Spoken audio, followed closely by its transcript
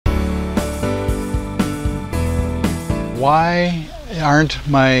why aren't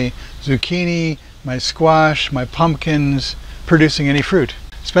my zucchini, my squash, my pumpkins producing any fruit?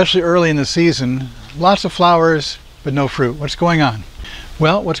 Especially early in the season, lots of flowers, but no fruit. What's going on?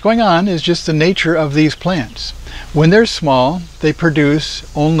 Well, what's going on is just the nature of these plants. When they're small, they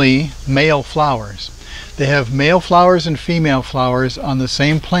produce only male flowers. They have male flowers and female flowers on the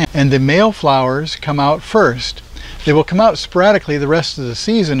same plant, and the male flowers come out first. They will come out sporadically the rest of the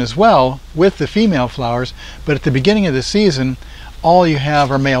season as well with the female flowers, but at the beginning of the season, all you have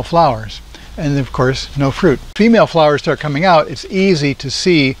are male flowers. And of course, no fruit. Female flowers start coming out, it's easy to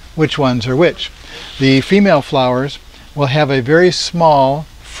see which ones are which. The female flowers will have a very small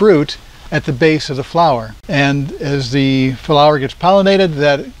fruit at the base of the flower. And as the flower gets pollinated,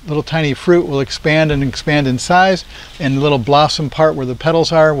 that little tiny fruit will expand and expand in size, and the little blossom part where the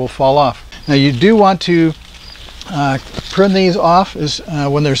petals are will fall off. Now you do want to prune these off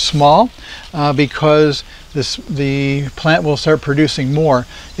when they're small because the plant will start producing more.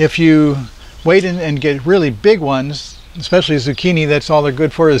 If you wait and get really big ones, especially zucchini, that's all they're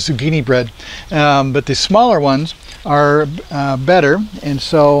good for is zucchini bread. But the smaller ones are better, and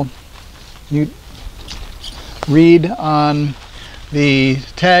so you read on the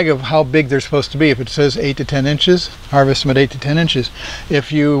tag of how big they're supposed to be. If it says 8 to 10 inches, harvest them at 8 to 10 inches.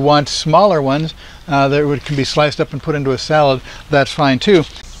 If you want smaller ones that can be sliced up and put into a salad, that's fine too.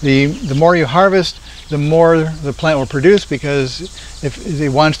 The more you harvest, the more the plant will produce, because if it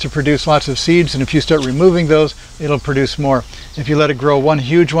wants to produce lots of seeds, and if you start removing those, it'll produce more. If you let it grow one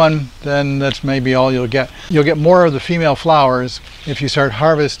huge one, then that's maybe all you'll get. You'll get more of the female flowers if you start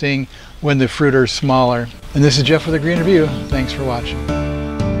harvesting when the fruit are smaller. And this is Jeff with A Greener View. Thanks for watching.